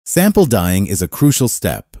Sample dyeing is a crucial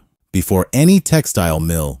step before any textile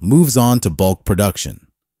mill moves on to bulk production.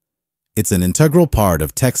 It's an integral part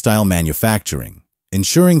of textile manufacturing,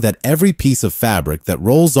 ensuring that every piece of fabric that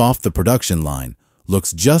rolls off the production line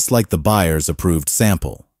looks just like the buyer's approved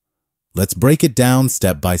sample. Let's break it down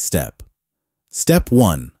step by step. Step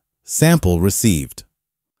 1. Sample received.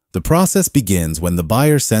 The process begins when the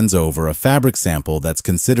buyer sends over a fabric sample that's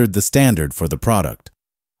considered the standard for the product.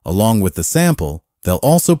 Along with the sample, they'll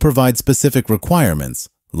also provide specific requirements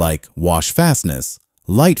like wash fastness,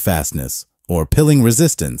 light fastness, or pilling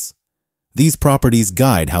resistance. These properties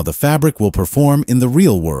guide how the fabric will perform in the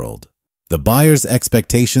real world. The buyer's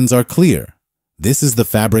expectations are clear. This is the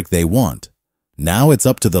fabric they want. Now it's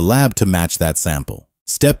up to the lab to match that sample.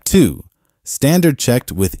 Step 2. Standard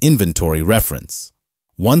checked with inventory reference.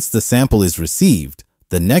 Once the sample is received,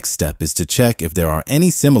 the next step is to check if there are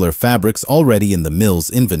any similar fabrics already in the mill's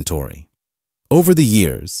inventory. Over the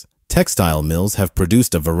years, textile mills have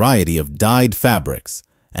produced a variety of dyed fabrics,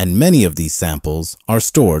 and many of these samples are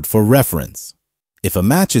stored for reference. If a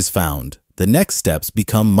match is found, the next steps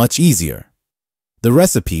become much easier. The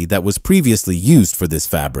recipe that was previously used for this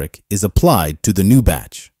fabric is applied to the new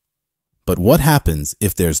batch. But what happens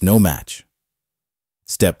if there's no match?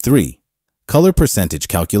 Step 3. Color percentage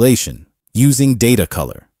calculation, using data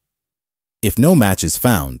color. If no match is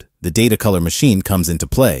found, the data color machine comes into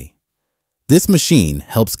play. This machine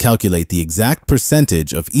helps calculate the exact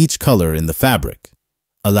percentage of each color in the fabric,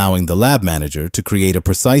 allowing the lab manager to create a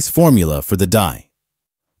precise formula for the dye.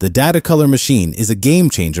 The data color machine is a game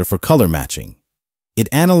changer for color matching. It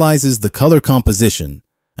analyzes the color composition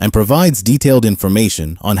and provides detailed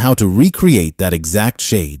information on how to recreate that exact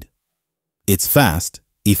shade. It's fast,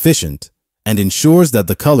 efficient, and ensures that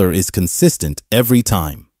the color is consistent every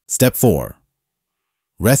time. Step 4.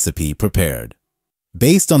 Recipe prepared.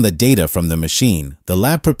 Based on the data from the machine, the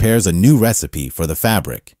lab prepares a new recipe for the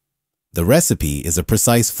fabric. The recipe is a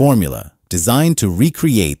precise formula designed to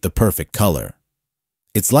recreate the perfect color.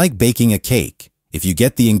 It's like baking a cake. If you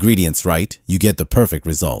get the ingredients right, you get the perfect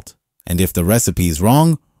result. And if the recipe is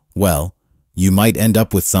wrong, well, you might end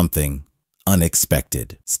up with something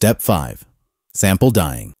unexpected. Step 5. Sample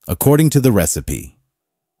dyeing, according to the recipe.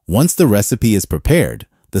 Once the recipe is prepared,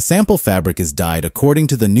 the sample fabric is dyed according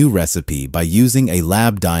to the new recipe by using a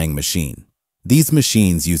lab dyeing machine. These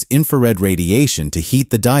machines use infrared radiation to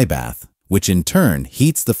heat the dye bath, which in turn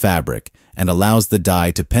heats the fabric and allows the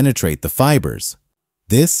dye to penetrate the fibers.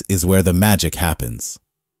 This is where the magic happens.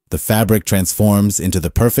 The fabric transforms into the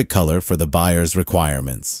perfect color for the buyer's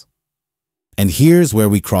requirements. And here's where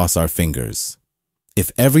we cross our fingers.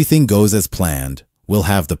 If everything goes as planned, we'll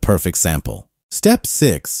have the perfect sample. Step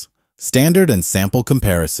 6. Standard and sample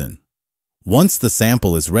comparison. Once the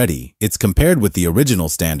sample is ready, it's compared with the original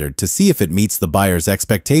standard to see if it meets the buyer's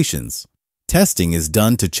expectations. Testing is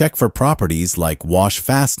done to check for properties like wash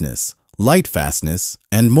fastness, light fastness,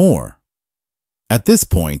 and more. At this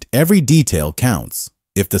point, every detail counts.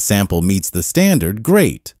 If the sample meets the standard,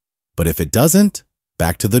 great. But if it doesn't,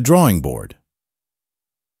 back to the drawing board.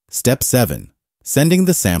 Step 7. Sending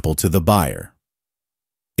the sample to the buyer.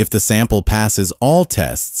 If the sample passes all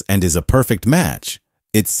tests and is a perfect match,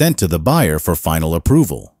 it's sent to the buyer for final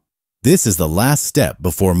approval. This is the last step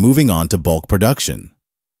before moving on to bulk production.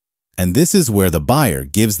 And this is where the buyer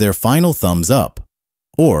gives their final thumbs up,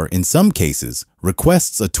 or in some cases,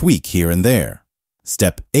 requests a tweak here and there.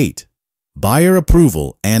 Step 8. Buyer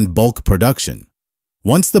approval and bulk production.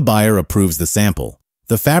 Once the buyer approves the sample,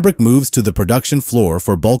 the fabric moves to the production floor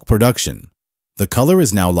for bulk production. The color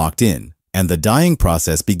is now locked in, and the dyeing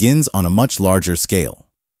process begins on a much larger scale.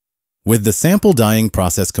 With the sample dyeing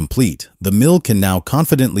process complete, the mill can now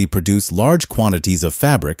confidently produce large quantities of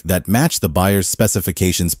fabric that match the buyer's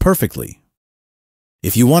specifications perfectly.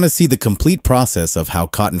 If you want to see the complete process of how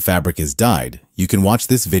cotton fabric is dyed, you can watch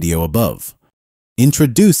this video above.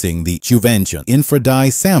 Introducing the Juvention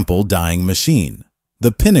Infradye Sample Dyeing Machine,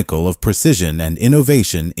 the pinnacle of precision and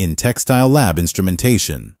innovation in textile lab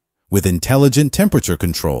instrumentation. With intelligent temperature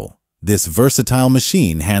control, this versatile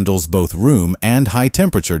machine handles both room and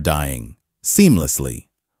high-temperature dyeing seamlessly.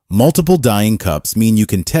 Multiple dyeing cups mean you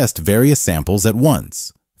can test various samples at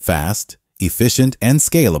once, fast, efficient, and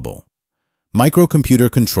scalable.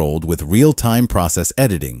 Microcomputer controlled with real-time process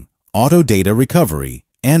editing, auto data recovery,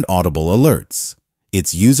 and audible alerts.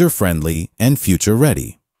 It's user-friendly and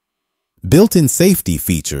future-ready. Built-in safety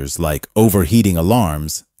features like overheating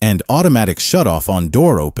alarms and automatic shutoff on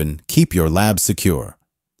door open keep your lab secure.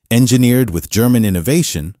 Engineered with German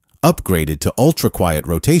innovation, upgraded to ultra-quiet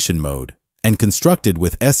rotation mode, and constructed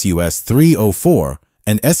with SUS 304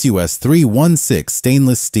 and SUS 316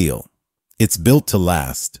 stainless steel. It's built to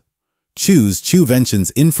last. Choose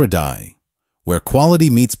Chuvention's Infra Die, where quality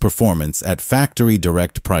meets performance at factory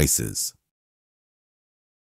direct prices.